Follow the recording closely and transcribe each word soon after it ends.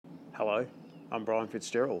Hello, I'm Brian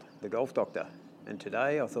Fitzgerald, the Golf Doctor, and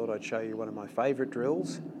today I thought I'd show you one of my favourite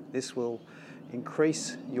drills. This will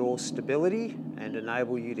increase your stability and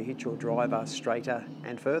enable you to hit your driver straighter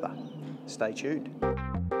and further. Stay tuned.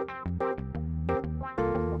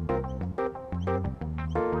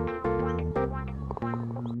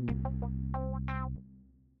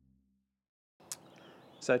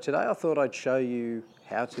 So today I thought I'd show you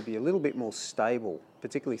how to be a little bit more stable,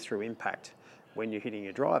 particularly through impact when you're hitting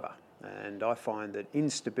your driver. And I find that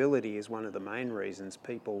instability is one of the main reasons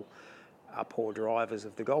people are poor drivers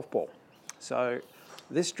of the golf ball. So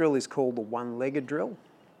this drill is called the one-legged drill,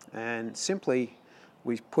 and simply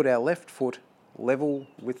we put our left foot level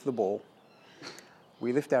with the ball,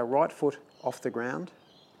 we lift our right foot off the ground,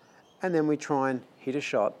 and then we try and hit a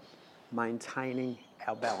shot maintaining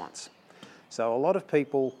our balance. So a lot of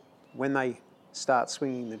people, when they start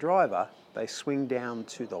swinging the driver, they swing down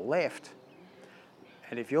to the left.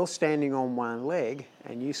 And if you're standing on one leg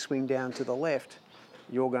and you swing down to the left,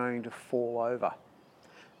 you're going to fall over.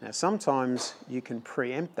 Now sometimes you can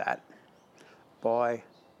preempt that by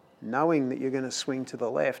knowing that you're going to swing to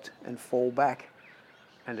the left and fall back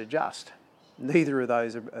and adjust. Neither of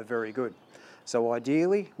those are very good. So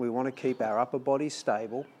ideally, we want to keep our upper body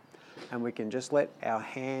stable, and we can just let our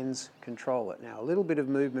hands control it. Now a little bit of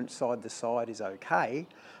movement side to side is okay,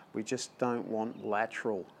 we just don't want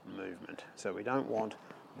lateral movement. So we don't want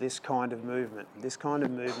this kind of movement. This kind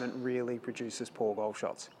of movement really produces poor golf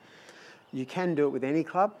shots. You can do it with any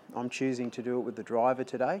club. I'm choosing to do it with the driver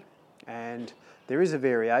today. And there is a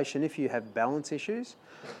variation. If you have balance issues,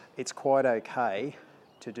 it's quite okay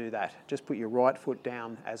to do that. Just put your right foot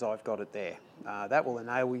down as I've got it there. That will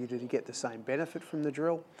enable you to get the same benefit from the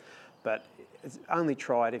drill, but only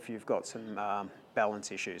try it if you've got some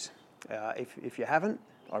balance issues. If you haven't,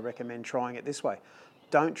 I recommend trying it this way.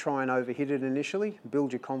 Don't try and overhit it initially.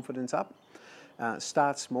 Build your confidence up.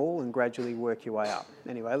 Start small and gradually work your way up.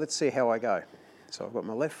 Anyway, let's see how I go. So I've got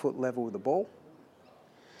my left foot level with the ball.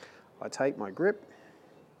 I take my grip.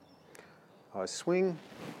 I swing.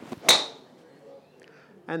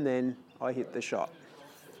 And then I hit the shot.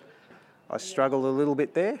 I struggled a little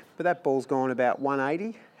bit there, but that ball's gone about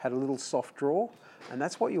 180, had a little soft draw, and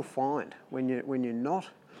that's what you'll find when you're not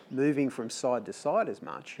moving from side to side as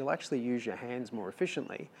much. You'll actually use your hands more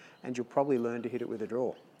efficiently, and you'll probably learn to hit it with a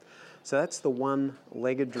draw. So that's the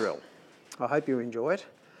one-legged drill. I hope you enjoy it.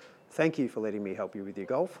 Thank you for letting me help you with your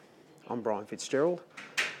golf. I'm Brian Fitzgerald,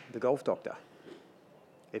 the Golf Doctor.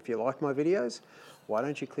 If you like my videos, why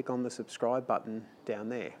don't you click on the subscribe button down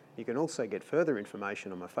there? You can also get further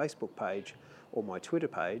information on my Facebook page or my Twitter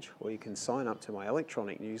page, or you can sign up to my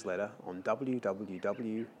electronic newsletter on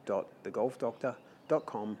www.thegolfdoctor.com.au.